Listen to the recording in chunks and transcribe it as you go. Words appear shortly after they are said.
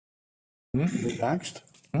They taxed?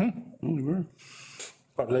 Oh, they were.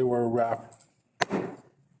 But they were,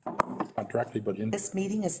 not directly, but in. This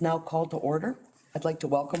meeting is now called to order. I'd like to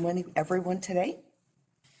welcome everyone today.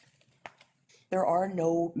 There are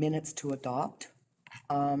no minutes to adopt.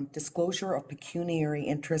 Disclosure of pecuniary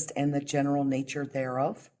interest and the general nature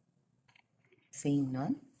thereof. Seeing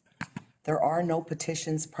none. There are no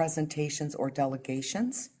petitions, presentations, or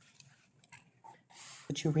delegations.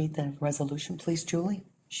 Would you read the resolution, please, Julie?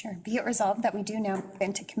 Sure. Be it resolved that we do now move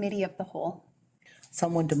into committee of the whole.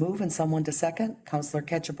 Someone to move and someone to second. Councillor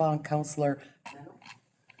Ketchaba and Councillor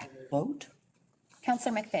vote.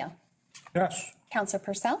 Councillor McPhail. Yes. Councillor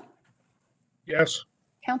Purcell. Yes.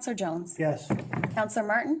 Councillor Jones. Yes. Councillor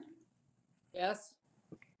Martin. Yes.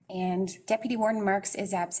 And Deputy Warden Marks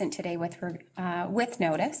is absent today with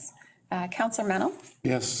notice. Councillor Mennel.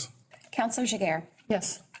 Yes. Councillor Giguère.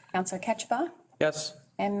 Yes. Councillor Ketchaba. Yes.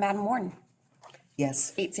 And Madam Warden.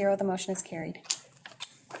 Yes. 8-0, the motion is carried.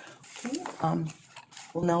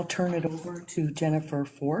 We'll now turn it over to Jennifer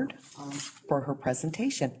Ford for her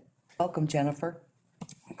presentation. Welcome, Jennifer.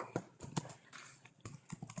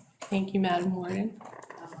 Thank you, Madam Warden.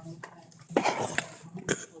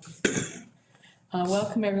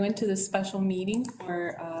 Welcome everyone to this special meeting for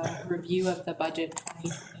a review of the budget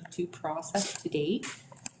 2022 process to date.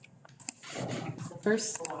 The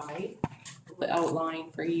first slide will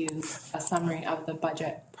outline for you a summary of the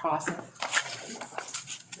budget process.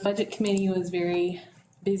 The Budget Committee was very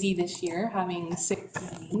busy this year, having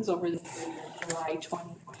 6 meetings over the period of July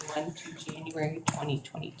 2021 to January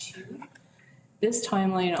 2022. This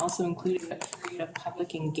timeline also included a period of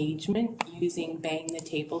public engagement using Bang the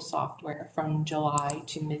Table software from July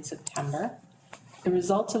to mid-September. The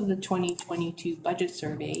results of the 2022 budget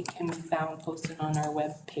survey can be found posted on our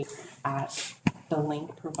webpage at the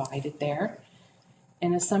link provided there.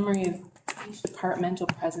 And a summary of each departmental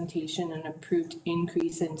presentation and approved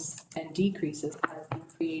increases and decreases has been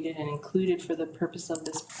created and included for the purpose of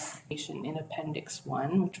this presentation in Appendix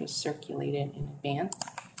 1, which was circulated in advance.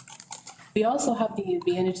 We also have the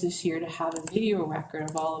advantage this year to have a video record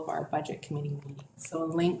of all of our budget committee meetings. So a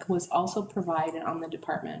link was also provided on the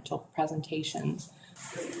departmental presentations,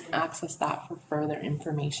 so you can access that for further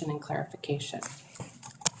information and clarification.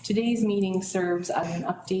 Today's meeting serves as an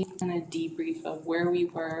update and a debrief of where we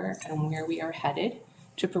were and where we are headed,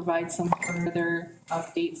 to provide some further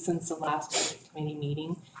updates since the last budget committee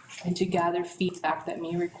meeting, and to gather feedback that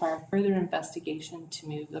may require further investigation to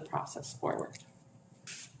move the process forward.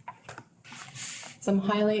 Some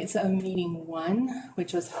highlights of meeting 1,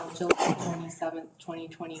 which was held July 27th,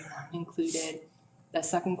 2021, included the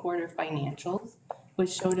second quarter financials,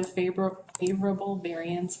 which showed a favorable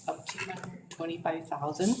variance of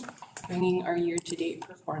 $225,000, bringing our year-to-date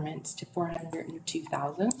performance to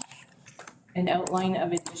 $402,000. An outline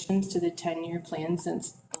of additions to the 10-year plan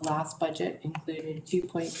since the last budget included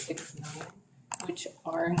 $2.6 million, which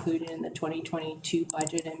are included in the 2022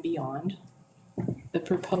 budget and beyond. The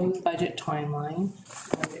proposed budget timeline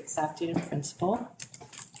was accepted in principle.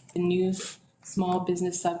 The new small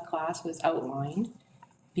business subclass was outlined.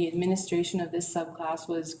 The administration of this subclass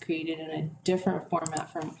was created in a different format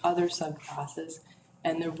from other subclasses,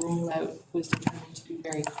 and the rollout was determined to be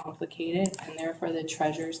very complicated, and therefore the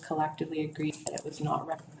treasurers collectively agreed that it was not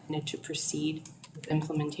recommended to proceed with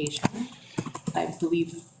implementation. I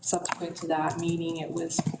believe subsequent to that meeting, it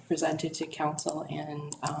was presented to council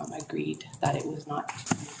and agreed that it was not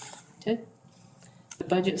implemented. The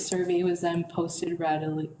budget survey was then posted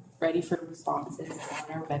ready for responses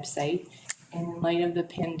on our website. And in light of the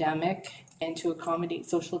pandemic and to accommodate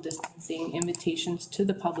social distancing, invitations to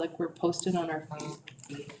the public were posted on our Facebook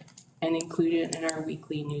page and included in our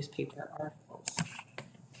weekly newspaper articles.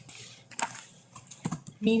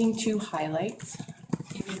 Meeting 2 highlights.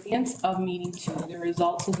 In advance of meeting 2, the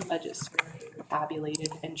results of the budget survey were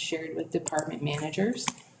tabulated and shared with department managers.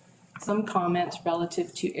 Some comments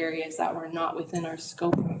relative to areas that were not within our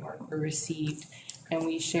scope of work were received, and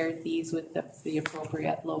we shared these with the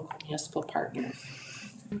appropriate local municipal partners.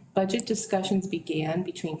 Budget discussions began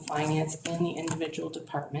between finance and the individual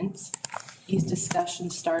departments. These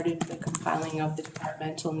discussions started with the compiling of the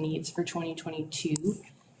departmental needs for 2022,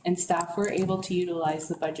 and staff were able to utilize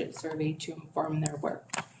the budget survey to inform their work.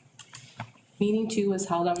 Meeting 2 was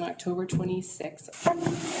held on October 26th,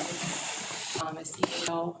 a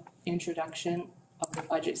CEO introduction of the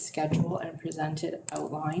budget schedule and presented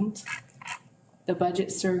outlines. The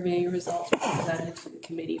budget survey results were presented to the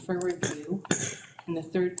committee for review, and the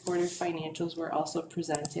third quarter financials were also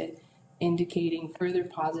presented, indicating further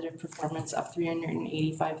positive performance of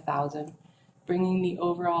 $385,000, bringing the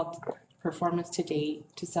overall performance to date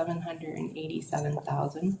to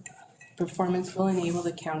 $787,000. Performance will enable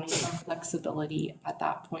the county some flexibility at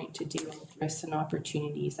that point to deal with risks and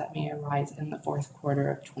opportunities that may arise in the fourth quarter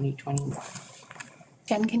of 2021.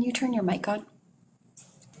 Jen, can you turn your mic on?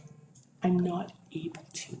 I'm not able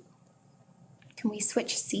to. Can we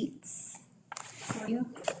switch seats for you?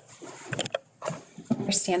 I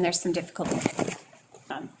understand there's some difficulty.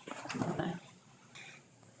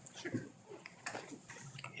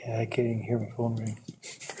 Yeah, I can't even hear my phone ring.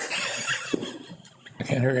 I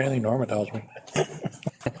can't hear anything Norma tells me.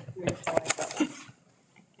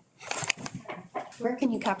 Where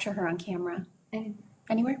can you capture her on camera?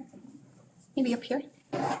 Anywhere? Maybe up here?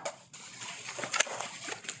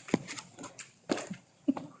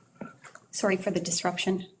 Sorry for the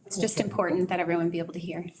disruption. It's just important that everyone be able to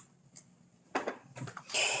hear.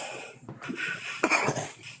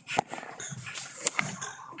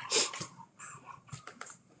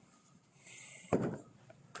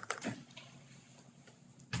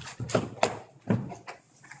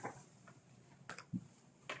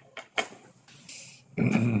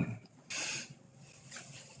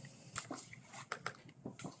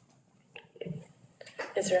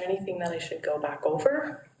 Is there anything that I should go back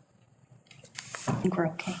over? I think we're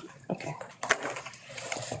okay. Okay.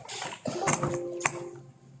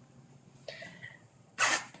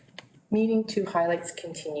 Meeting 2 highlights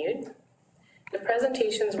continued. The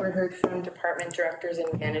presentations were heard from department directors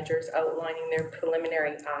and managers outlining their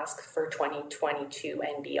preliminary asks for 2022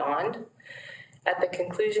 and beyond. At the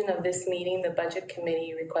conclusion of this meeting, the Budget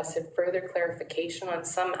Committee requested further clarification on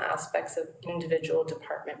some aspects of individual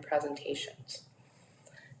department presentations.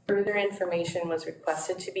 Further information was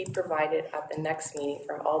requested to be provided at the next meeting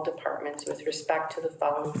from all departments with respect to the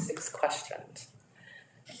following 6 questions.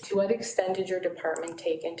 To what extent did your department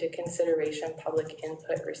take into consideration public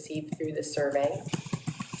input received through the survey?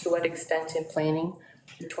 To what extent in planning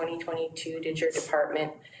for 2022 did your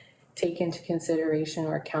department take into consideration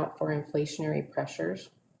or account for inflationary pressures?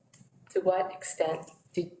 To what extent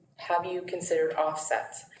have you considered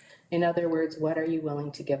offsets? In other words, what are you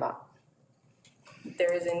willing to give up?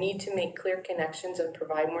 There is a need to make clear connections and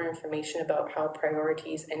provide more information about how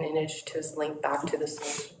priorities and initiatives link back to the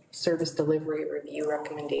service delivery review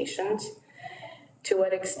recommendations. To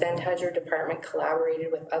what extent has your department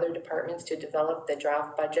collaborated with other departments to develop the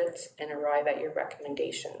draft budgets and arrive at your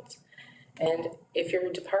recommendations? And if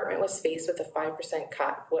your department was faced with a 5%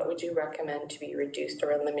 cut, what would you recommend to be reduced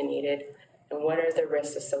or eliminated? And what are the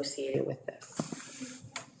risks associated with this?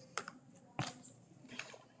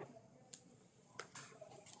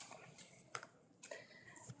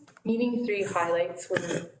 Meeting 3 highlights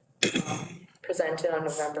were presented on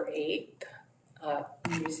November 8th.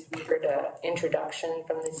 We heard an introduction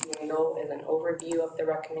from the CEO and an overview of the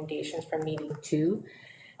recommendations from meeting 2,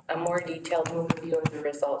 a more detailed overview of the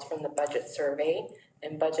results from the budget survey,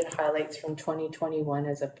 and budget highlights from 2021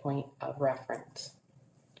 as a point of reference.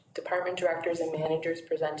 Department directors and managers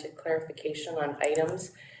presented clarification on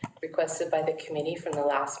items requested by the committee from the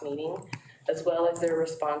last meeting, as well as their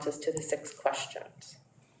responses to the 6 questions.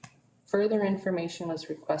 Further information was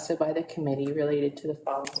requested by the committee related to the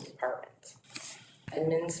following departments: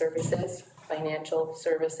 admin services, financial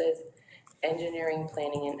services, engineering,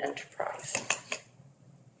 planning, and enterprise.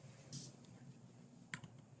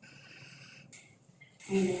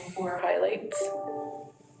 Meeting 4 highlights.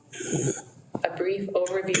 A brief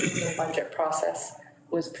overview of the budget process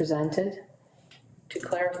was presented. To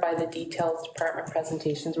clarify the details, department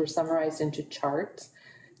presentations were summarized into charts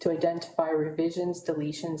to identify revisions,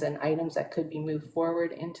 deletions, and items that could be moved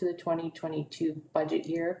forward into the 2022 budget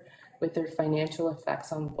year with their financial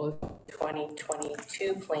effects on both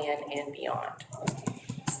 2022 plan and beyond.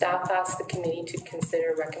 Staff asked the committee to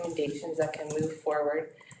consider recommendations that can move forward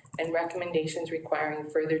and recommendations requiring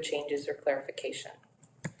further changes or clarification.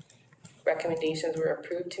 Recommendations were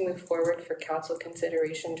approved to move forward for council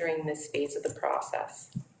consideration during this phase of the process.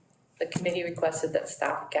 The committee requested that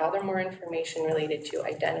staff gather more information related to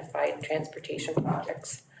identified transportation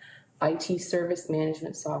projects, IT service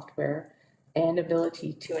management software, and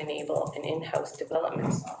ability to enable an in-house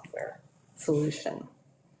development software solution.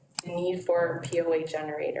 The need for a POA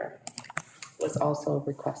generator was also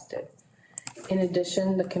requested. In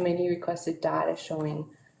addition, the committee requested data showing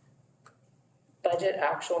budget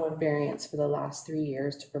actual and variance for the last 3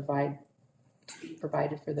 years to be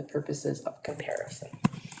provided for the purposes of comparison.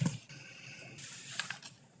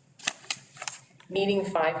 Meeting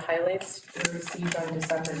 5 highlights were received on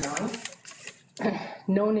December 9th.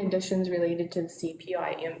 Known additions related to the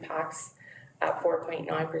CPI impacts at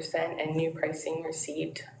 4.9% and new pricing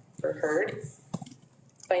received were heard.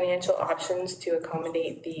 Financial options to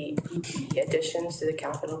accommodate the additions to the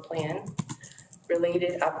capital plan.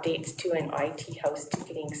 related updates to an IT house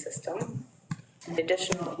ticketing system, and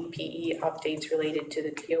additional EPE updates related to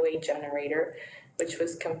the POA generator, which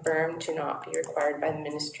was confirmed to not be required by the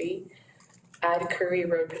ministry, add Curry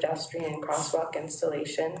Road pedestrian and crosswalk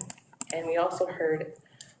installation, and we also heard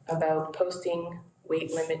about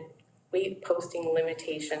weight posting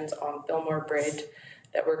limitations on Fillmore Bridge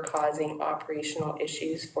that were causing operational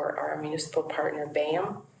issues for our municipal partner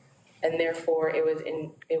BAM. And therefore it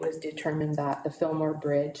was determined that the Fillmore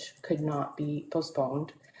Bridge could not be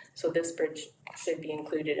postponed. So this bridge should be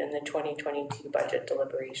included in the 2022 budget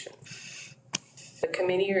deliberations. The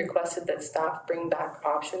committee requested that staff bring back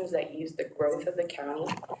options that use the growth of the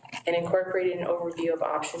county and incorporated an overview of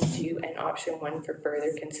option 2 and option 1 for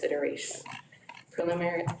further consideration.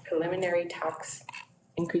 Preliminary tax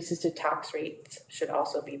increases to tax rates should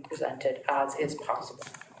also be presented as is possible.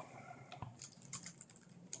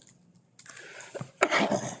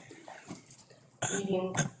 At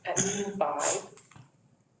meeting 5,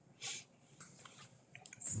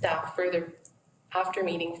 after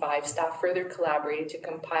meeting 5, staff further collaborated to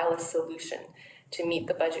compile a solution to meet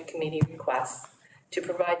the budget committee requests, to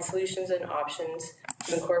provide solutions and options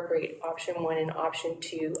to incorporate option 1 and option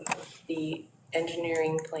 2 of the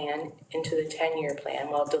engineering plan into the 10-year plan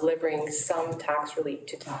while delivering some tax relief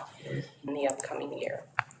to taxpayers in the upcoming year.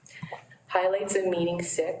 Highlights of meeting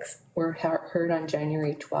 6 were heard on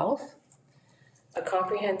January 12th. A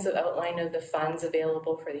comprehensive outline of the funds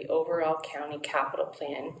available for the overall county capital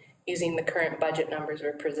plan using the current budget numbers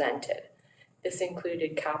were presented. This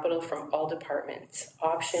included capital from all departments.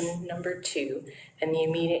 Option number 2 and the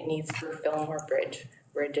immediate needs for Fillmore Bridge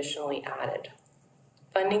were additionally added.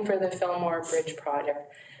 Funding for the Fillmore Bridge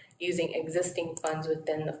project using existing funds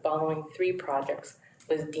within the following 3 projects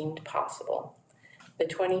was deemed possible. The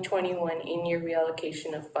 2021 in-year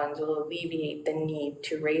reallocation of funds will alleviate the need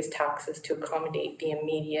to raise taxes to accommodate the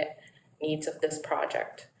immediate needs of this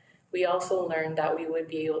project. We also learned that we would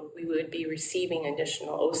be receiving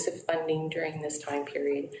additional OSIF funding during this time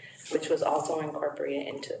period, which was also incorporated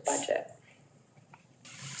into the budget.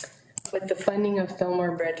 With the funding of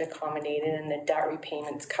Fillmore Bridge accommodated and the debt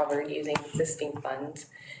repayments covered using existing funds,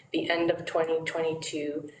 the end of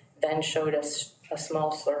 2022 then showed us a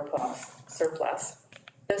small surplus.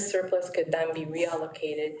 This surplus could then be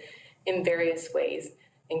reallocated in various ways,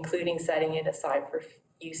 including setting it aside for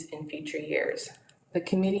use in future years. The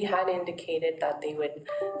committee had indicated that they would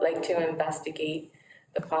like to investigate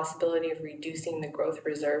the possibility of reducing the growth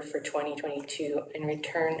reserve for 2022 and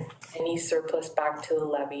return any surplus back to the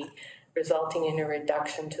levy, resulting in a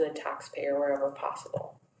reduction to the taxpayer wherever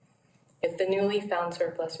possible. If the newly found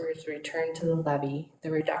surplus was returned to the levy,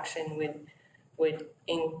 the reduction would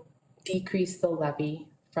decrease the levy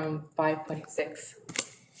from 5.6 to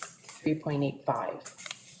 3.85.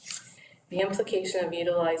 The implication of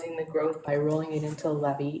utilizing the growth by rolling it into a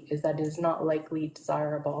levy is that it is not likely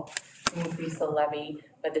desirable to increase the levy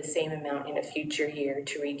by the same amount in a future year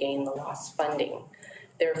to regain the lost funding.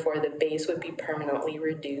 Therefore, the base would be permanently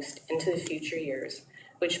reduced into the future years,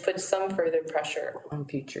 which puts some further pressure on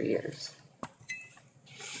future years.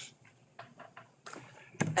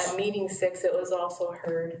 At meeting 6, it was also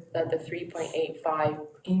heard that the 3.85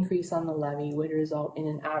 increase on the levy would result in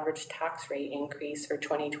an average tax rate increase for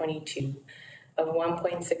 2022 of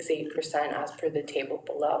 1.68% as per the table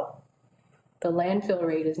below. The landfill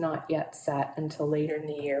rate is not yet set until later in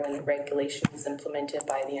the year when the regulation is implemented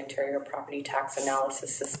by the Ontario Property Tax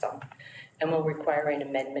Analysis System and will require an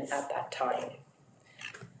amendment at that time.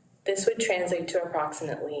 This would translate to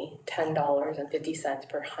approximately $10.50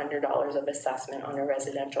 per $100 of assessment on a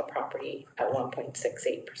residential property at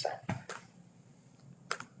 1.68%.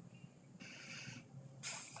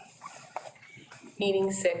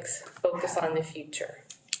 Meeting 6, focus on the future.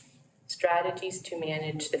 Strategies to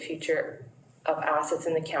manage the future of assets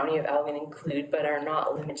in the County of Elgin include, but are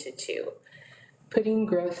not limited to, putting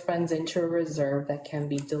growth funds into a reserve that can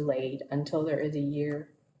be delayed until there is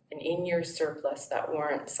an in-year surplus that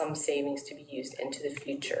warrants some savings to be used into the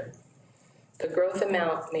future. The growth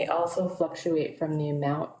amount may also fluctuate from the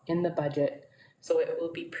amount in the budget, so it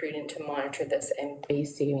will be prudent to monitor this and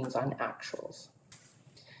base savings on actuals.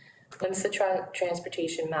 Once the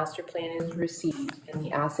transportation master plan is received and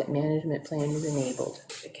the asset management plan is enabled,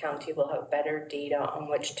 the county will have better data on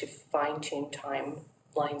which to fine-tune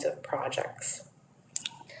timelines of projects.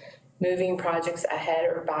 Moving projects ahead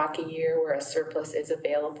or back a year where a surplus is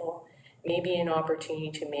available may be an opportunity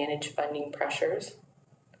to manage funding pressures.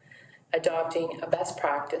 Adopting a best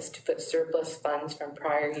practice to put surplus funds from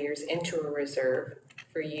prior years into a reserve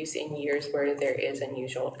for use in years where there is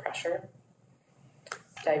unusual pressure.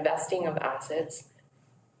 Divesting of assets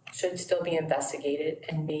should still be investigated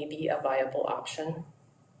and may be a viable option.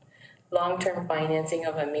 Long-term financing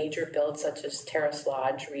of a major build such as Terrace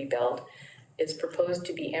Lodge rebuild is proposed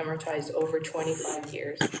to be amortized over 25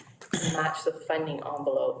 years to match the funding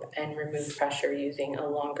envelope and remove pressure using a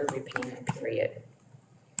longer repayment period.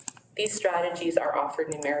 These strategies are offered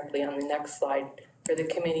numerically on the next slide for the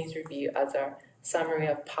committee's review as a summary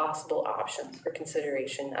of possible options for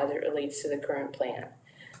consideration as it relates to the current plan.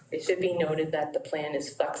 It should be noted that the plan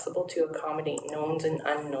is flexible to accommodate knowns and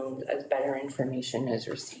unknowns as better information is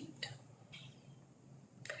received.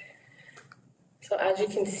 So as you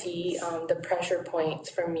can see, the pressure points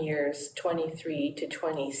from years 23 to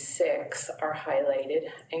 26 are highlighted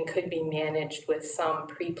and could be managed with some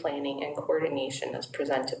pre-planning and coordination as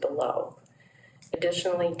presented below.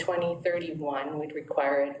 Additionally, 2031 would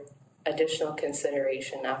require additional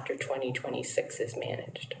consideration after 2026 is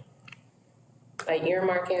managed. By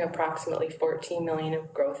earmarking approximately 14 million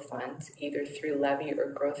of growth funds, either through levy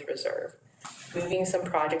or growth reserve, moving some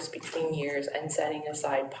projects between years and setting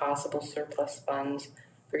aside possible surplus funds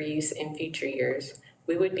for use in future years,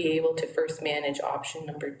 we would be able to first manage option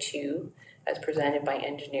number 2 as presented by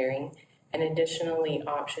engineering, and additionally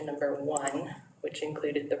option number 1, which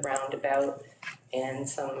included the roundabout and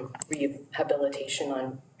some rehabilitation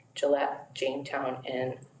on Gillette, Jamestown,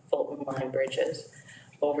 and Fulton line bridges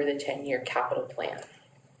over the 10-year capital plan.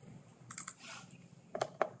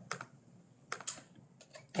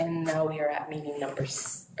 And now we are at meeting number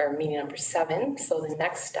 7. So the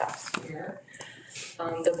next steps here.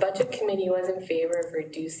 The budget committee was in favor of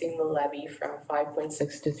reducing the levy from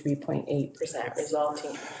 5.6 to 3.8%,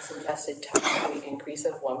 resulting in a suggested tax rate increase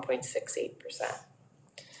of 1.68%.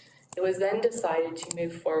 It was then decided to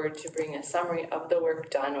move forward to bring a summary of the work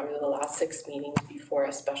done over the last 6 meetings before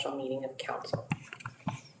a special meeting of council.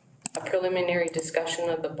 A preliminary discussion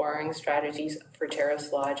of the borrowing strategies for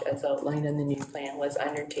Terrace Lodge as outlined in the new plan was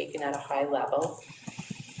undertaken at a high level.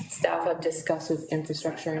 Staff have discussed with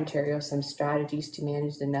Infrastructure Ontario some strategies to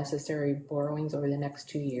manage the necessary borrowings over the next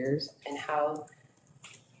 2 years and how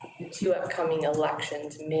the 2 upcoming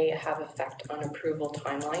elections may have effect on approval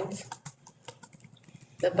timelines.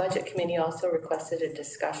 The Budget Committee also requested a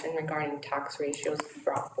discussion regarding tax ratios be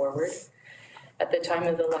brought forward. At the time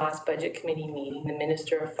of the last Budget Committee meeting, the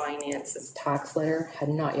Minister of Finance's tax letter had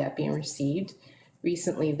not yet been received.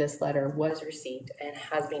 Recently, this letter was received and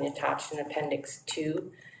has been attached in Appendix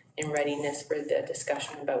 2 in readiness for the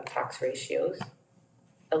discussion about tax ratios.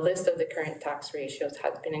 A list of the current tax ratios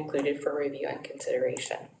has been included for review and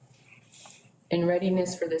consideration. In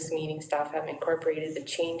readiness for this meeting, staff have incorporated the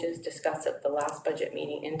changes discussed at the last budget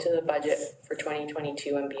meeting into the budget for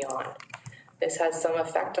 2022 and beyond. This has some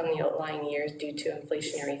effect on the outlying years due to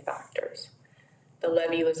inflationary factors. The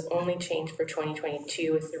levy was only changed for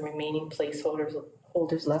 2022 with the remaining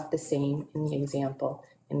placeholders left the same in the example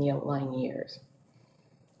in the outlying years.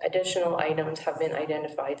 Additional items have been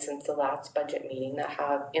identified since the last budget meeting that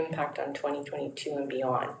have impact on 2022 and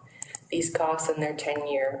beyond. These costs and their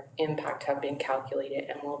 10-year impact have been calculated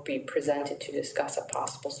and will be presented to discuss a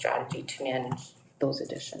possible strategy to manage those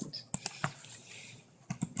additions.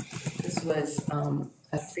 This was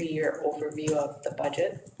a 3-year overview of the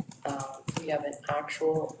budget. We have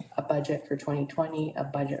a budget for 2020, a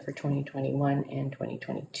budget for 2021, and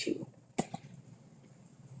 2022.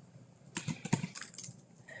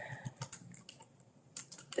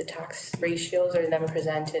 The tax ratios are then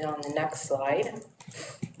presented on the next slide.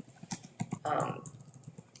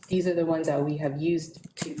 These are the ones that we have used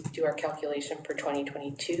to do our calculation for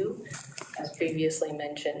 2022. As previously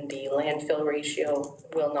mentioned, the landfill ratio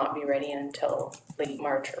will not be ready until late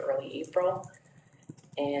March or early April.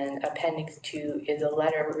 And Appendix 2 is a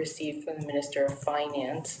letter received from the Minister of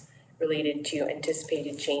Finance related to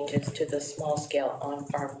anticipated changes to the small-scale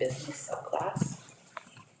on-farm business subclass.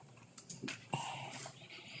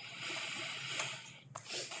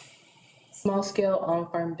 Small-scale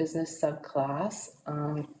on-farm business subclass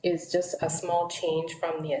is just a small change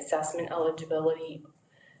from the assessment eligibility,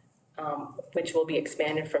 which will be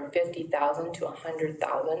expanded from 50,000 to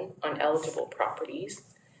 100,000 on eligible properties.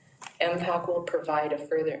 MPAC will provide a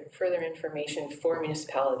further information for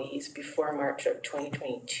municipalities before March of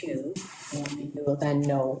 2022, and we will then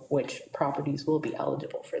know which properties will be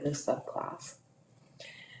eligible for this subclass.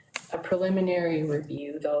 A preliminary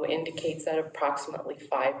review, though, indicates that approximately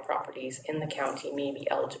 5 properties in the county may be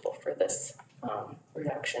eligible for this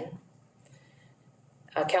reduction.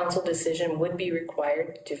 A council decision would be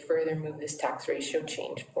required to further move this tax ratio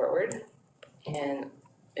change forward. And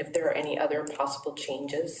if there are any other possible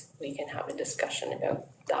changes, we can have a discussion about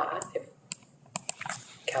that if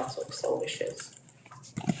council so wishes.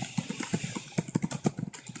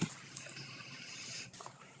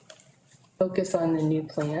 Focus on the new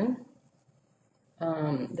plan.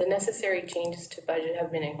 The necessary changes to budget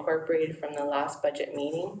have been incorporated from the last budget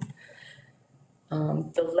meeting.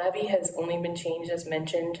 The levy has only been changed as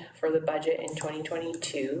mentioned for the budget in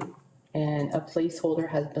 2022. And a placeholder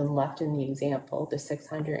has been left in the example, the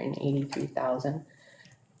 683,000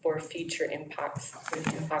 for future impacts,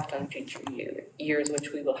 impact on future years,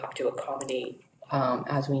 which we will have to accommodate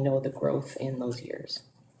as we know the growth in those years.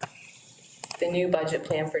 The new budget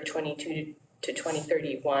plan for 22 to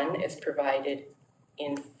 2031 is provided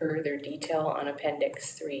in further detail on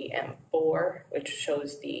Appendix 3 and 4, which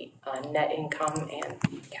shows the net income and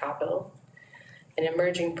the capital. And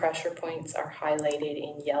emerging pressure points are highlighted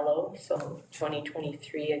in yellow, so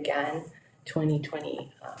 2023 again,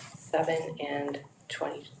 2027 and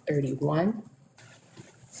 2031.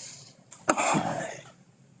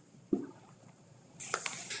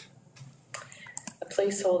 A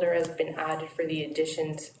placeholder has been added for the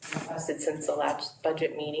additions requested since the last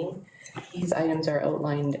budget meeting. These items are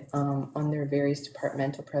outlined on their various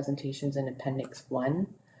departmental presentations in Appendix 1.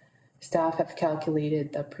 Staff have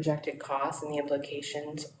calculated the projected costs and the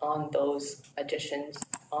implications on those additions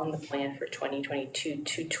on the plan for 2022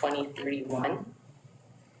 to 2031.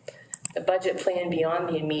 The budget plan beyond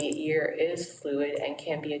the immediate year is fluid and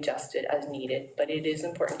can be adjusted as needed, but it is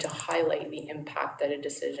important to highlight the impact that a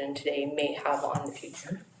decision today may have on the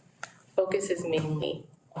future. Focus is mainly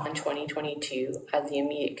on 2022 as the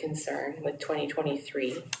immediate concern, with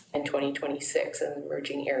 2023 and 2026 as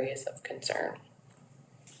emerging areas of concern.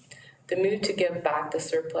 The move to give back the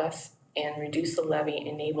surplus and reduce the levy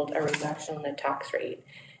enabled a reduction in the tax rate.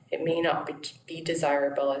 It may not be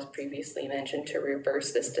desirable, as previously mentioned, to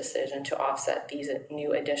reverse this decision to offset these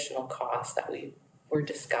new additional costs that were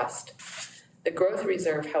discussed. The growth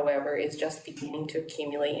reserve, however, is just beginning to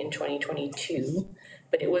accumulate in 2022,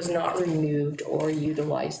 but it was not removed or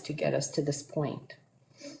utilized to get us to this point.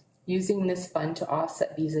 Using this fund to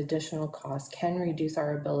offset these additional costs can reduce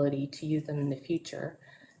our ability to use them in the future.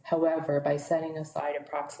 However, by setting aside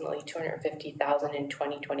approximately $250,000 in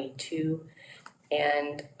 2022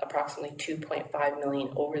 and approximately $2.5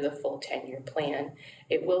 million over the full 10-year plan,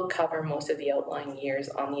 it will cover most of the outlying years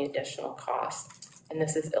on the additional costs. And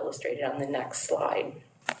this is illustrated on the next slide.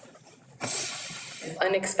 If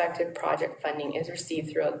unexpected project funding is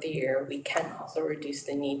received throughout the year, we can also reduce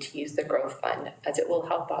the need to use the growth fund, as it will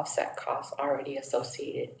help offset costs already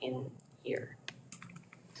associated in year.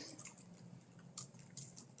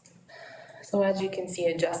 So as you can see,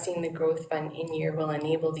 adjusting the growth fund in year will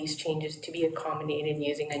enable these changes to be accommodated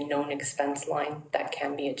using a known expense line that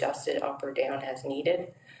can be adjusted up or down as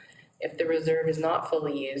needed. If the reserve is not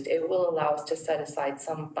fully used, it will allow us to set aside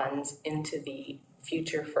some funds into the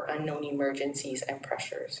future for unknown emergencies and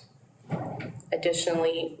pressures.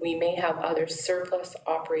 Additionally, we may have other surplus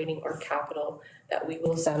operating or capital that we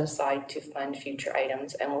will set aside to fund future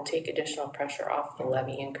items, and will take additional pressure off the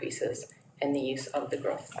levy increases and the use of the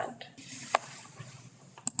growth fund.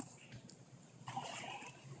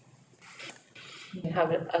 We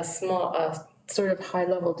have a small, sort of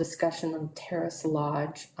high-level discussion on Terrace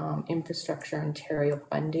Lodge Infrastructure Ontario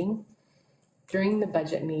funding. During the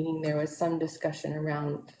budget meeting, there was some discussion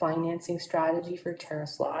around financing strategy for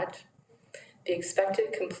Terrace Lodge. The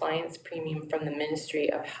expected compliance premium from the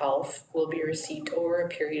Ministry of Health will be received over a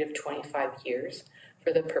period of 25 years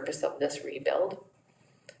for the purpose of this rebuild.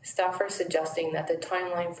 Staff are suggesting that the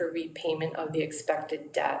timeline for repayment of the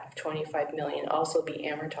expected debt, $25 million, also be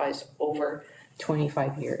amortized over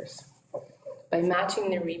 25 years. By matching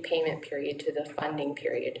the repayment period to the funding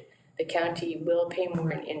period, the county will pay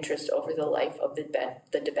more in interest over the life of the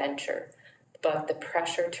debenture, but the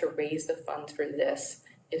pressure to raise the funds for this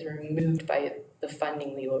is removed by the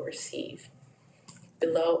funding we will receive.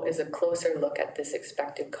 Below is a closer look at this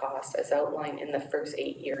expected cost as outlined in the first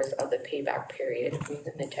 8 years of the payback period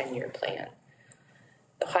within the 10-year plan.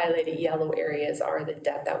 The highlighted yellow areas are the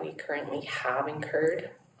debt that we currently have incurred,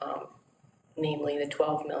 namely the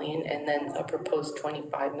 12 million and then a proposed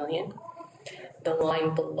 25 million. The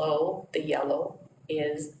line below the yellow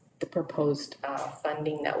is the proposed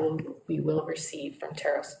funding that we will receive from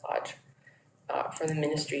Terrace Lodge from the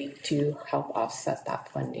ministry to help offset that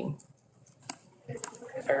funding.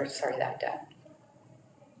 That debt.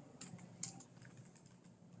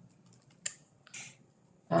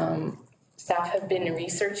 Staff have been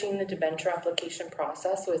researching the debenture application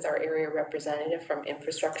process with our area representative from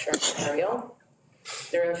Infrastructure Ontario.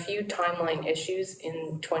 There are a few timeline issues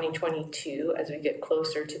in 2022 as we get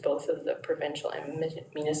closer to both of the provincial and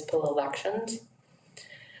municipal elections.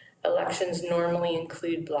 Elections normally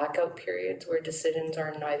include blackout periods where decisions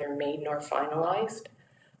are neither made nor finalized.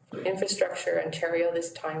 Infrastructure Ontario,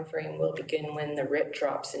 this time frame will begin when the writ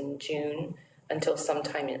drops in June until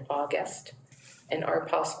sometime in August. And our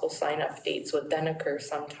possible sign-up dates would then occur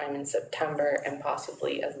sometime in September and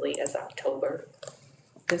possibly as late as October.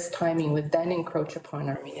 This timing would then encroach upon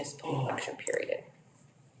our municipal election period.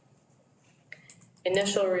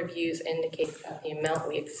 Initial reviews indicate that the amount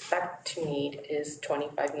we expect to need is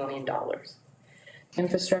 $25 million.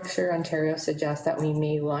 Infrastructure Ontario suggests that we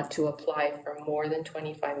may want to apply for more than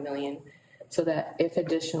 25 million so that if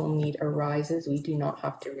additional need arises, we do not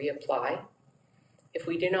have to reapply. If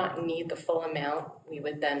we do not need the full amount, we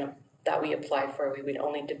would then, that we apply for, we would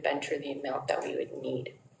only debenture the amount that we would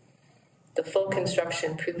need. The full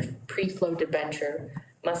construction pre-flow debenture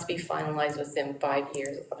must be finalized within 5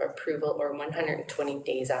 years of approval or 120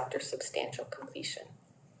 days after substantial completion.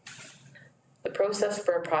 The process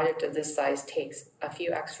for a project of this size takes a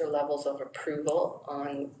few extra levels of approval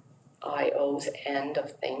on IO's end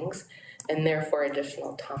of things, and therefore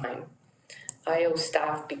additional time. IO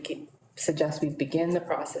staff suggests we begin the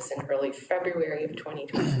process in early February of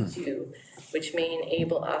 2022, which may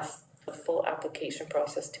enable us the full application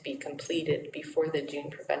process to be completed before the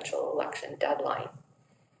June provincial election deadline.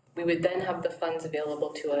 We would then have the funds available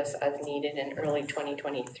to us as needed in early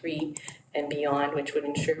 2023 and beyond, which would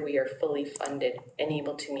ensure we are fully funded and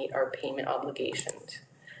able to meet our payment obligations.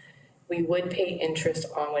 We would pay interest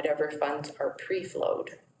on whatever funds are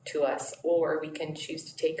pre-flowed to us, or we can choose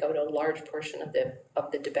to take out a large portion of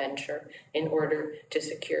the debenture in order to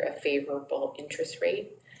secure a favorable interest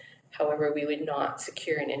rate. However, we would not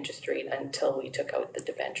secure an interest rate until we took out the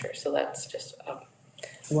debenture. So that's just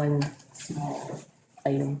one small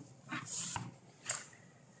item.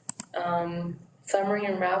 Summary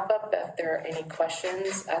and wrap up. If there are any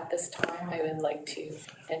questions at this time, I would like to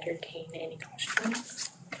entertain any questions.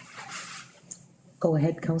 Go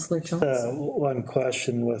ahead, Councillor Jones. One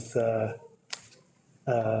question with the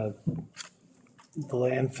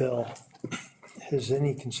landfill. Has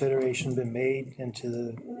any consideration been made into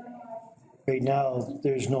the, right now,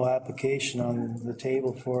 there's no application on the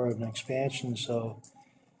table for an expansion, so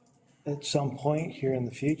at some point here in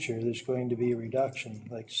the future, there's going to be a reduction,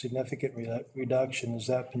 like significant reduction. Has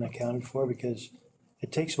that been accounted for? Because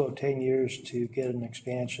it takes about 10 years to get an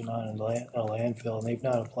expansion on a landfill, and they've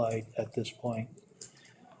not applied at this point.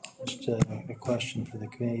 Just a question for the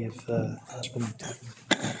committee if that's been.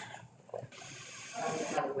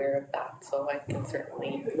 I'm not aware of that, so I can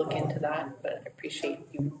certainly look into that, but I appreciate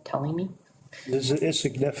you telling me. It's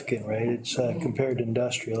significant, right? It's compared to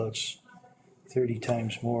industrial, it's 30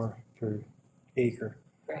 times more per acre.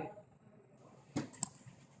 Right.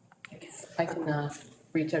 I can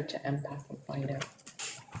reach out to MPAC and find out.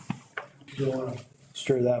 You don't want to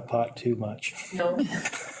stir that pot too much. No.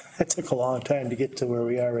 It took a long time to get to where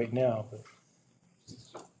we are right now.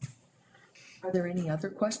 Are there any other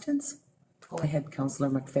questions? Go ahead, Councillor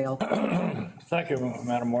McPhail. Thank you,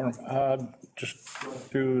 Madam Warden. Just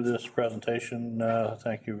through this presentation,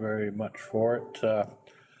 thank you very much for it.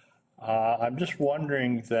 I'm just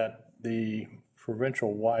wondering that the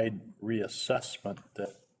provincial-wide reassessment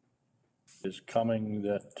that is coming,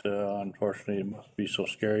 that unfortunately it must be so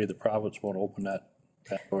scary the province won't open that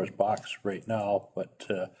Pandora's box right now, but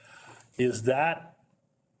is that,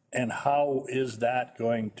 and how is that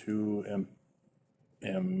going to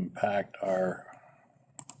impact our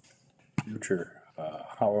future?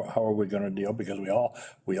 How are we going to deal? Because we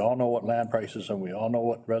all know what land prices and we all know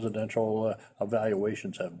what residential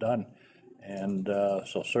evaluations have done. And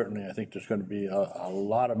so certainly I think there's going to be a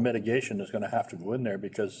lot of mitigation that's going to have to go in there,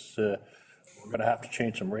 because we're going to have to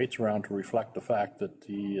change some rates around to reflect the fact that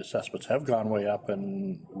the assessments have gone way up,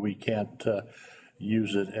 and we can't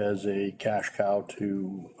use it as a cash cow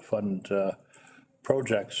to fund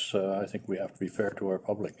projects. I think we have to be fair to our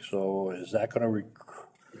public. So is that going to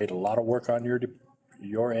create a lot of work on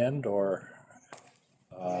your end, or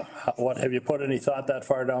what, have you put any thought that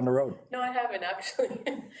far down the road? No, I haven't actually.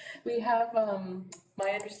 We have,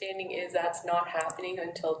 my understanding is that's not happening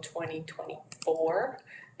until 2024.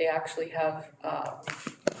 They actually have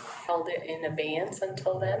held it in abeyance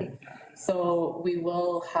until then. So we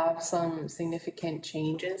will have some significant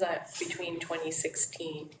changes between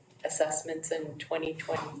 2016 assessments and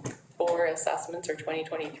 2024 assessments or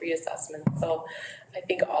 2023 assessments. So I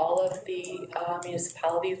think all of the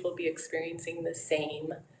municipalities will be experiencing the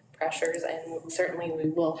same pressures, and certainly we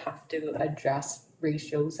will have to address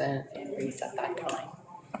ratios and rates at that time.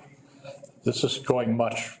 This is going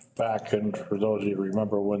much back, and for those of you who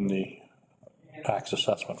remember when the tax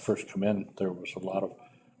assessment first came in, there was a lot of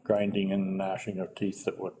grinding and gnashing of teeth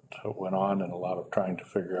that went on, and a lot of trying to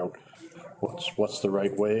figure out what's the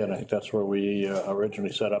right way. And I think that's where we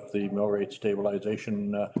originally set up the mill rate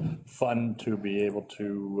stabilization fund to be able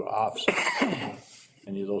to offset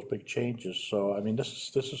any of those big changes. So, I mean,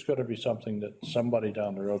 this is going to be something that somebody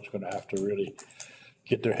down the road is going to have to really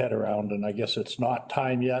get their head around. And I guess it's not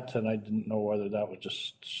time yet, and I didn't know whether that was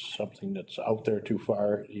just something that's out there too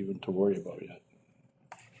far even to worry about yet.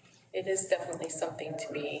 It is definitely something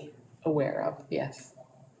to be Aware of, yes.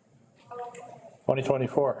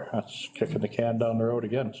 2024, that's kicking the can down the road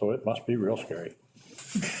again, so it must be real scary.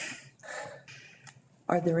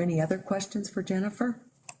 Are there any other questions for Jennifer?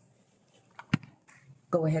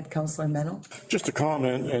 Go ahead, Councillor Mennel. Just a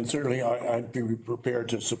comment, and certainly I'd be prepared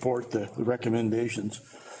to support the recommendations.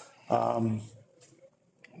 The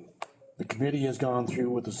committee has gone through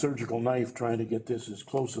with a surgical knife trying to get this as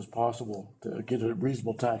close as possible to get a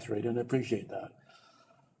reasonable tax rate, and I appreciate that.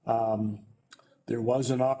 There was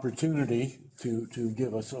an opportunity to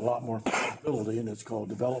give us a lot more flexibility, and it's called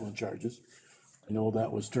development charges. I know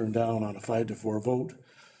that was turned down on a 5-4 vote,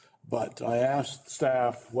 but I asked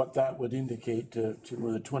staff what that would indicate to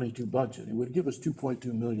the 22 budget. It would give us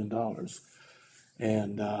 $2.2 million.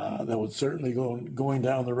 And that would certainly going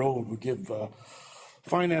down the road would give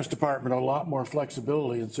finance department a lot more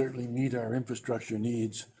flexibility and certainly meet our infrastructure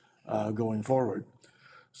needs going forward.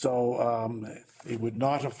 So it would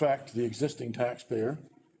not affect the existing taxpayer.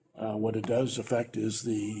 What it does affect is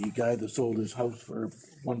the guy that sold his house for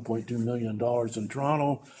 $1.2 million in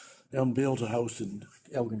Toronto and built a house in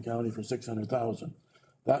Elgin County for $600,000.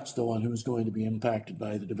 That's the one who's going to be impacted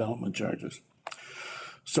by the development charges.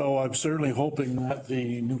 So I'm certainly hoping that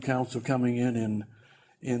the new council coming in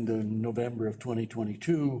the November of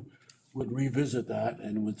 2022 would revisit that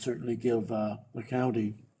and would certainly give the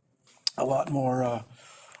county a lot more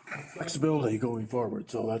flexibility going forward.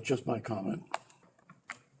 So that's just my comment.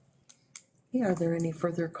 Yeah, are there any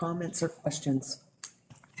further comments or questions?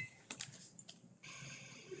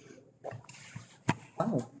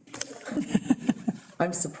 Oh.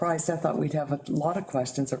 I'm surprised. I thought we'd have a lot of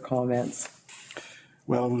questions or comments.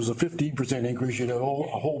 Well, it was a 15% increase, you know,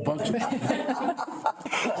 a whole bunch of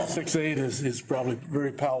 6.8 is probably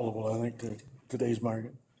very palatable, I think, to today's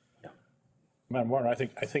market. Madam Warren, I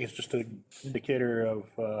think it's just an indicator of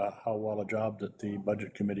how well a job that the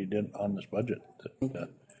budget committee did on this budget.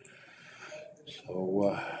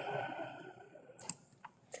 So.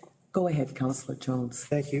 Go ahead, Councillor Jones.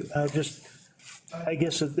 Thank you. I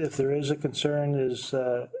guess if there is a concern is,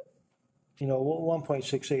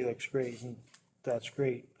 1.68 looks great, and that's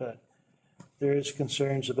great, but there is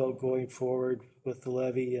concerns about going forward with the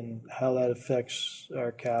levy and how that affects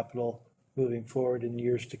our capital moving forward in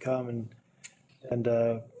years to come. And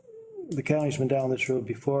the county's been down this road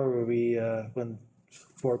before where when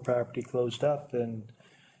Ford property closed up and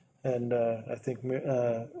I think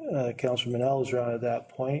Councilor Manel was around at that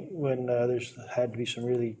point when there's had to be some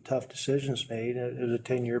really tough decisions made. It was a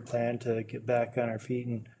 10-year plan to get back on our feet,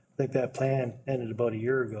 and I think that plan ended about a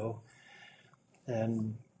year ago.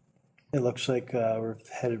 And it looks like we're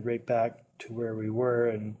headed right back to where we were,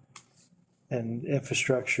 and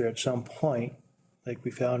infrastructure at some point, like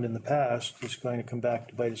we found in the past, is going to come back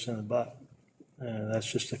to bite us in the butt.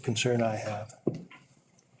 That's just a concern I have.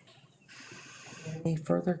 Any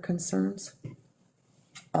further concerns?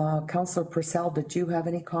 Councillor Purcell, did you have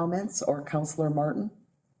any comments, or Councillor Martin?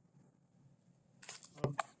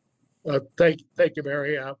 Thank you,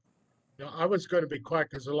 Mary. I was going to be quiet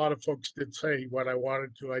because a lot of folks did say what I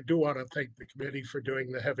wanted to. I do want to thank the committee for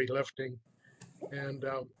doing the heavy lifting. And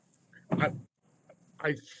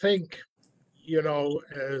I think,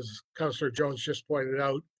 as Councillor Jones just pointed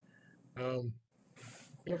out,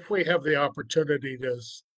 if we have the opportunity to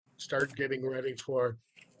start getting ready for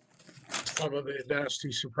some of the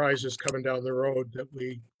nasty surprises coming down the road that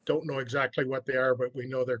we don't know exactly what they are, but we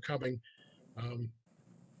know they're coming,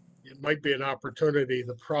 it might be an opportunity.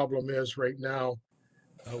 The problem is right now,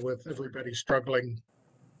 with everybody struggling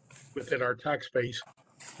within our tax base,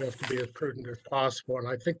 we have to be as prudent as possible. And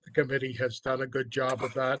I think the committee has done a good job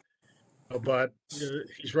of that. But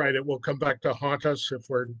he's right, it will come back to haunt us if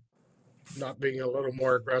we're not being a little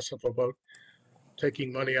more aggressive about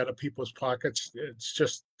taking money out of people's pockets. It's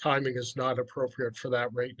just timing is not appropriate for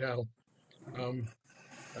that right now.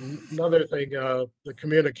 Another thing, the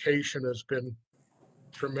communication has been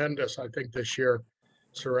tremendous, I think, this year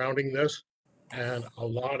surrounding this, and a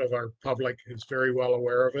lot of our public is very well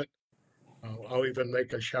aware of it. I'll even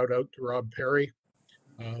make a shout out to Rob Perry.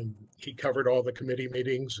 He covered all the committee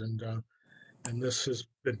meetings, and this has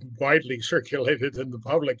been widely circulated in the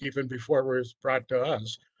public even before it was brought to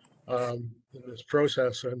us. in this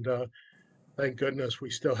process. And thank goodness we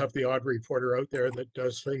still have the odd reporter out there that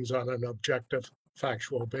does things on an objective,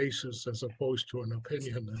 factual basis as opposed to an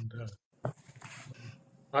opinion. And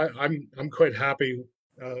I'm quite happy.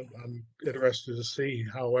 I'm interested to see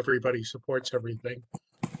how everybody supports everything.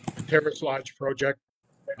 The Terrace Lodge project,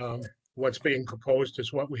 what's being proposed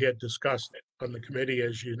is what we had discussed on the committee.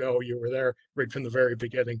 As you know, you were there right from the very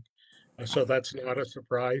beginning. So that's not a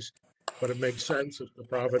surprise, but it makes sense if the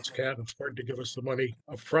province can't afford to give us the money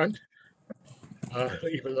upfront,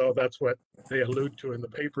 even though that's what they allude to in the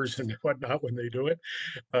papers and whatnot when they do it,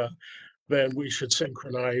 then we should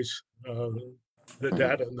synchronize the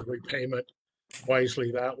debt and the repayment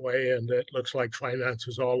wisely that way. And it looks like finance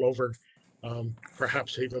is all over,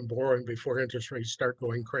 perhaps even borrowing before interest rates start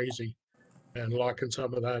going crazy and locking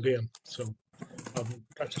some of that in. So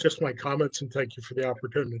that's just my comments, and thank you for the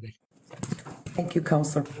opportunity. Thank you,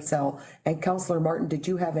 Councillor Purcell. And Councillor Martin, did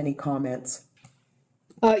you have any comments?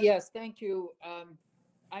 Yes, thank you.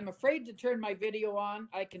 I'm afraid to turn my video on.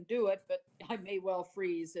 I can do it, but I may well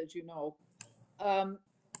freeze, as you know.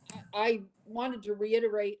 I wanted to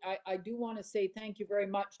reiterate, I do want to say thank you very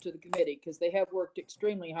much to the committee, because they have worked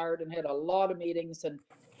extremely hard and had a lot of meetings and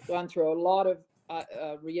gone through a lot of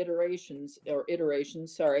iterations,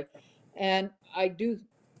 sorry. And I do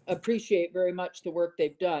appreciate very much the work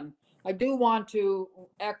they've done. I do want to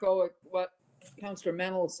echo what Councillor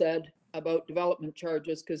Mennel said about development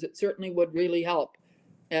charges, because it certainly would really help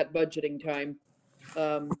at budgeting time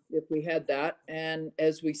if we had that. And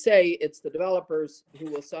as we say, it's the developers who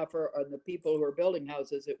will suffer, and the people who are building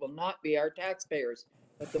houses. It will not be our taxpayers.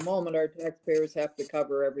 At the moment, our taxpayers have to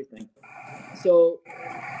cover everything. So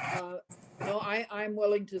no, I'm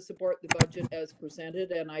willing to support the budget as presented,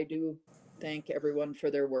 and I do thank everyone for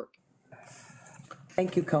their work.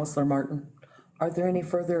 Thank you, Councillor Martin. Are there any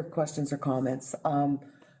further questions or comments?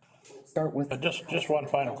 Start with just one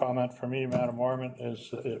final comment for me, Madam Warden, is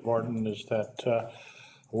that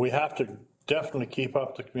we have to definitely keep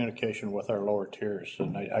up the communication with our lower tiers.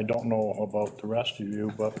 And I don't know about the rest of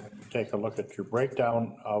you, but take a look at your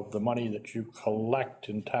breakdown of the money that you collect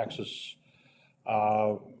in taxes.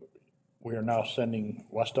 We are now sending,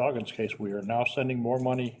 West Ogden's case, we are now sending more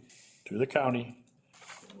money to the county,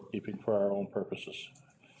 keeping for our own purposes.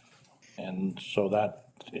 And so that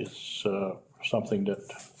is something that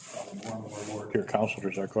more and more tier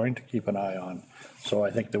councillors are going to keep an eye on. So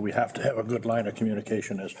I think that we have to have a good line of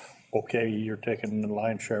communication as, okay, you're taking the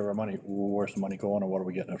lion's share of our money, where's the money going and what are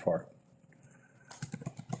we getting it for?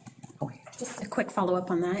 Just a quick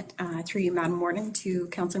follow-up on that, through you, Madam Warden, to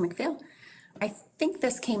Councillor McPhail. I think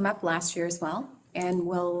this came up last year as well, and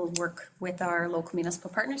we'll work with our local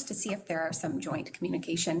municipal partners to see if there are some joint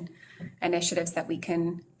communication initiatives that we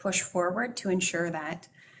can push forward to ensure that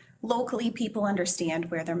locally people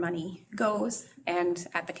understand where their money goes, and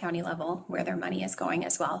at the county level where their money is going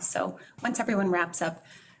as well. So once everyone wraps up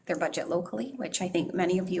their budget locally, which I think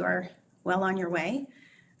many of you are well on your way,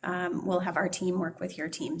 we'll have our team work with your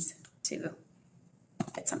teams to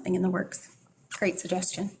get something in the works. Great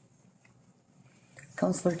suggestion.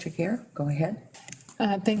 Councillor Chagir, go ahead.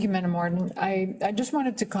 Thank you, Madam Warden. I just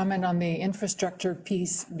wanted to comment on the infrastructure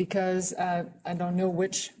piece, because I don't know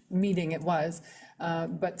which meeting it was,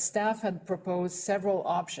 but staff had proposed several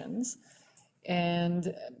options,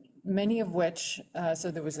 and many of which, so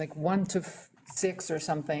there was like 1 to 6 or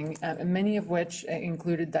something, many of which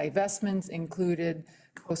included divestments, included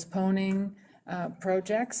postponing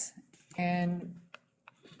projects, and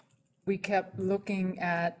we kept looking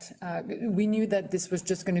at, we knew that this was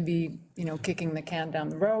just going to be, kicking the can down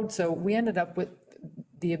the road. So we ended up with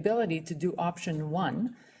the ability to do option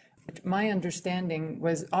 1, which my understanding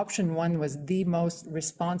was option 1 was the most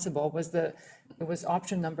responsible, it was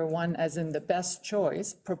option number 1, as in the best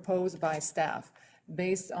choice proposed by staff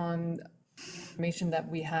based on information that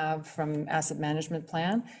we have from asset management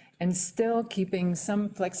plan, and still keeping some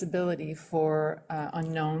flexibility for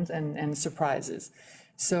unknowns and surprises.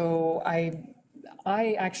 So I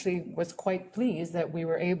actually was quite pleased that we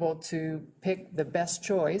were able to pick the best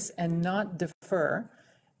choice and not defer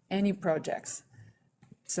any projects.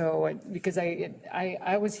 So, because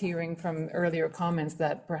I was hearing from earlier comments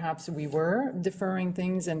that perhaps we were deferring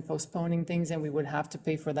things and postponing things and we would have to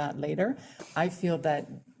pay for that later. I feel that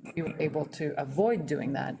we were able to avoid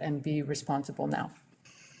doing that and be responsible now.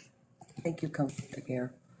 Thank you, Councillor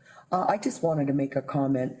Chagir. I just wanted to make a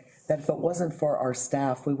comment that if it wasn't for our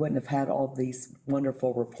staff, we wouldn't have had all these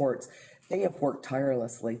wonderful reports. They have worked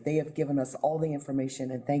tirelessly. They have given us all the information,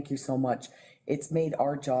 and thank you so much. It's made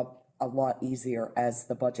our job a lot easier as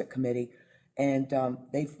the budget committee, and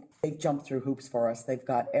they've they've jumped through hoops for us. They've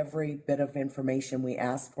got every bit of information we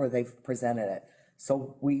asked for, they've presented it.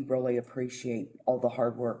 So we really appreciate all the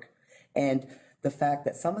hard work. And the fact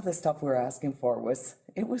that some of the stuff we were asking for was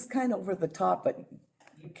kind of over the top, but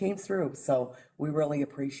you came through, so we really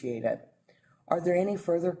appreciate it. Are there any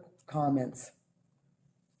further comments?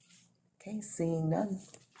 Okay, seeing none.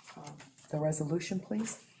 The resolution,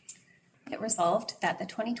 please. It resolved that the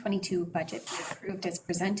 2022 budget be approved as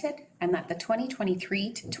presented and that the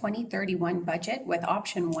 2023 to 2031 budget with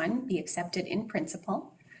option 1 be accepted in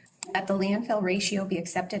principle, that the landfill ratio be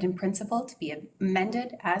accepted in principle to be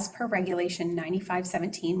amended as per regulation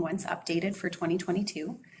 9517 once updated for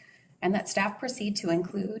 2022, and that staff proceed to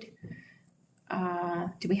include,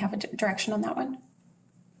 do we have a direction on that one?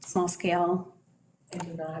 Small scale. I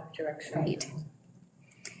do not have direction. Right.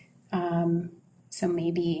 So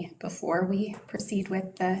maybe before we proceed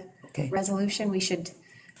with the resolution, we should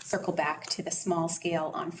circle back to the small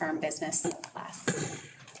scale on-farm business class.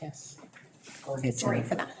 Yes. Sorry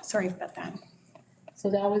about that. So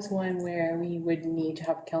that was one where we would need to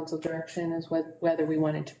have council direction as whether we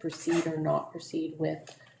wanted to proceed or not proceed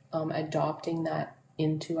with adopting that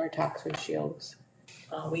into our tax ratios.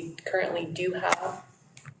 We currently do have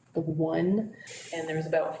The one and there's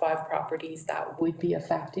about 5 properties that would be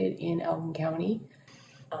affected in Elgin County.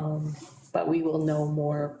 But we will know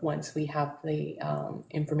more once we have the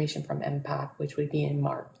information from MPAC, which would be in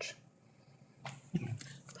March.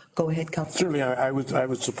 Go ahead, Councillor. Certainly, I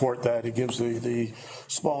would support that. It gives the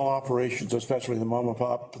small operations, especially the mom and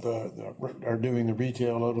pop, are doing the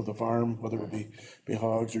retail out of the farm, whether it be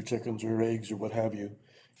hogs or chickens or eggs or what have you.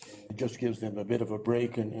 It just gives them a bit of a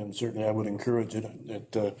break, and certainly I would encourage it.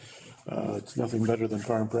 It's nothing better than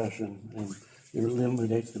farm fresh, and it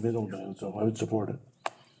eliminates the middleman, so I would support it.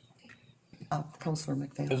 Councillor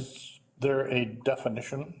McPhail. Is there a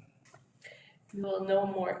definition? we will know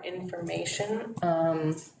more information.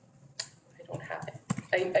 I don't have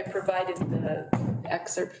it. I provided the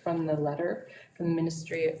excerpt from the letter from the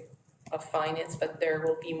Ministry of Finance, but there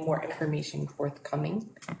will be more information forthcoming.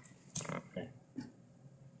 Okay.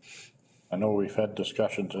 I know we've had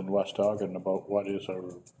discussions in West Ogden about what is a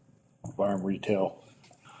farm retail,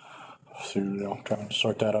 through, trying to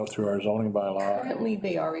sort that out through our zoning bylaw. Currently,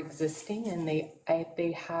 they are existing and they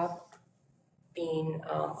have been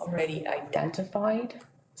already identified,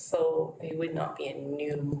 so they would not be a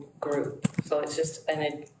new group. So it's just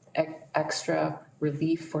an extra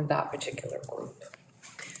relief for that particular group.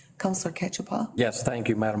 Councillor Ketchupah? Yes, thank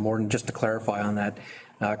you, Madam Warden. Just to clarify on that,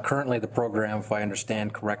 currently the program, if I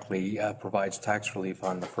understand correctly, provides tax relief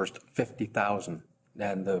on the first 50,000,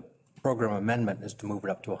 and the program amendment is to move it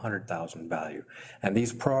up to 100,000 value. And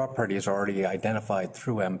these properties are already identified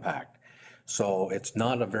through MPAC. So it's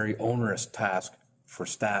not a very onerous task for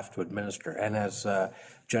staff to administer. And as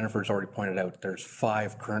Jennifer's already pointed out, there's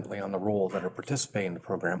 5 currently on the roll that are participating in the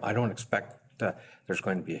program. I don't expect there's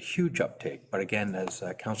going to be a huge uptake. But again, as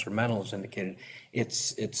Councillor Mennel has indicated,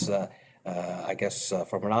 it's I guess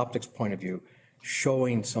from an optics point of view,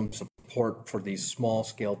 showing some support for these small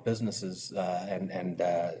scale businesses and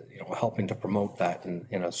helping to promote that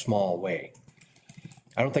in a small way.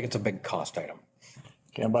 I don't think it's a big cost item.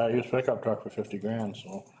 Can't buy a used pickup truck for 50 grand,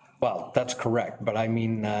 so. Well, that's correct, but I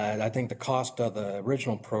mean, I think the cost of the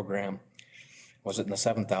original program, was it in the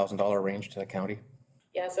 $7,000 range to the county?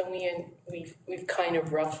 Yeah, so we've kind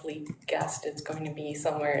of roughly guessed it's going to be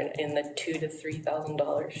somewhere in the $2,000 to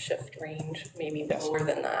 $3,000 shift range, maybe Yes. lower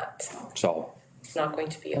than that. So. It's not going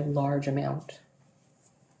to be A large amount.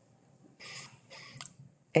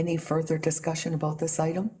 Any further discussion about this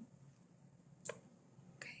item?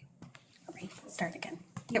 All right, let's start again.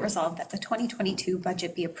 It resolved that the 2022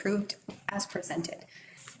 budget be approved as presented,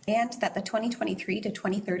 and that the 2023 to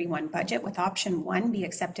 2031 budget with option 1 be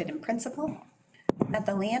accepted in principle, that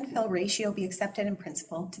the landfill ratio be accepted in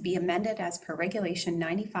principle to be amended as per regulation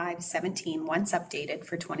 9517 once updated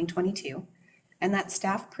for 2022, and that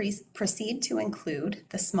staff proceed to include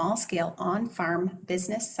the small scale on-farm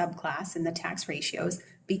business subclass in the tax ratios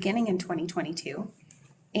beginning in 2022,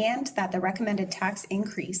 and that the recommended tax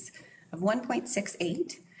increase of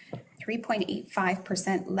 1.68,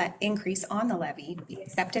 3.85% increase on the levy be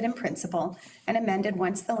accepted in principle and amended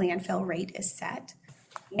once the landfill rate is set,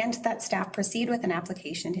 and that staff proceed with an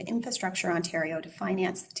application to Infrastructure Ontario to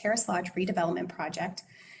finance the Terrace Lodge redevelopment project,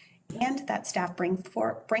 and that staff bring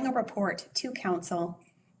a report to council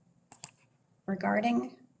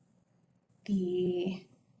regarding the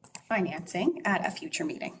financing at a future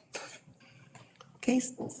meeting. Okay,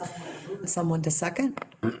 someone to second?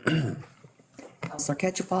 Councillor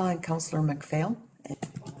Ketchupah and Councillor McPhail.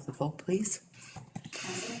 The vote, please.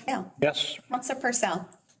 Councillor McPhail. Yes. Councillor Purcell.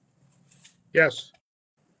 Yes.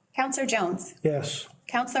 Counselor Jones, Yes.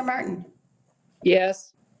 Counselor Martin,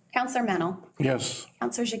 Yes. Counselor Mennel, Yes.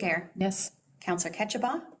 Counselor Jiguer, Yes. Counselor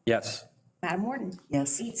Ketchabah, Yes. Madam Warden.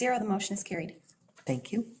 Yes. 8-0, the motion is carried.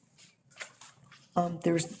 Thank you.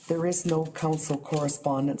 There is no council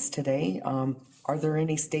correspondence today. Are there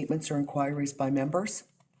any statements or inquiries by members?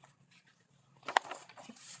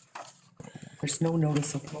 There's no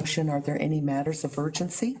notice of motion. Are there any matters of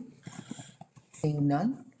urgency? Seeing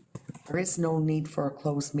none. There is no need for a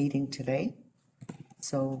closed meeting today.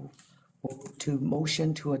 So we'll move to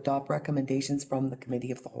motion to adopt recommendations from the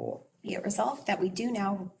Committee of the Whole. Be it resolved that we do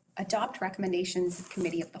now adopt recommendations of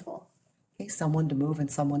Committee of the Whole. Okay, someone to move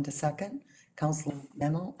and someone to second. Councillor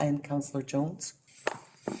Mennel and Councillor Jones.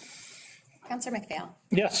 Counselor McPhail.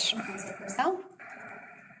 Yes. Counselor Purcell.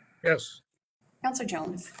 Yes. Counselor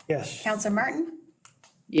Jones. Yes. Counselor Martin.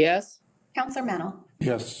 Yes. Counselor Mennel.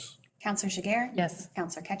 Yes. Counselor Jiguer. Yes.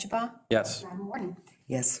 Counselor Ketchabah. Yes. Madam Warden.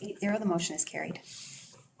 Yes. 8-0, the motion is carried.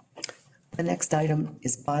 The next item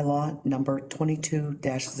is bylaw number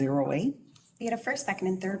 22-08. Be it a first, second,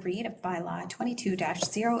 and third read of bylaw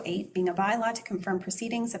 22-08, being a bylaw to confirm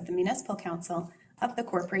proceedings of the Municipal Council of the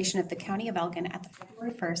Corporation of the County of Elgin at the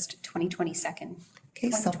February 1st,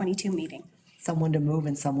 2022 meeting. Someone to move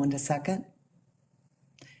and someone to second.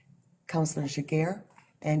 Councillor Jiguer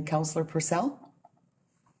and Councillor Purcell.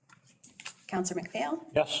 Counselor McPhail.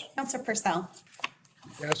 Yes. Counselor Purcell.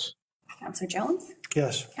 Yes. Counselor Jones.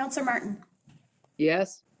 Yes. Counselor Martin.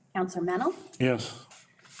 Yes. Counselor Mennel. Yes.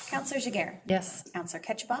 Counselor Jiguer. Yes. Counselor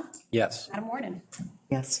Ketchabah. Yes. Madam Warden.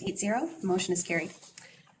 Yes. 8-0, the motion is carried.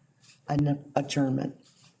 An adjournment.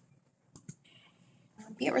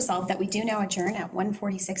 Be it resolved that we do now adjourn at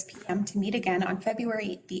 1:46 PM to meet again on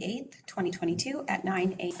February the 8th, 2022 at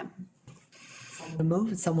 9 AM. Someone to move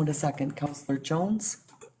and someone to second. Councillor Jones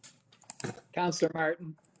Counselor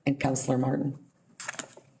Martin. and Councillor Martin.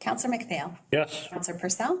 Counselor McPhail. Yes. Counselor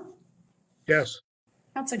Purcell. Yes.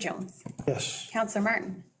 Counselor Jones. Yes. Counselor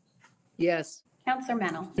Martin. Yes. Counselor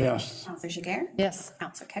Mennel. Yes. Counselor Jiguer. Yes.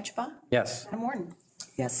 Counselor Ketchabah. Yes. Madam Warden.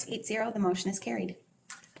 Yes. 8-0, the motion is carried.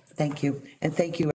 Thank you. And thank you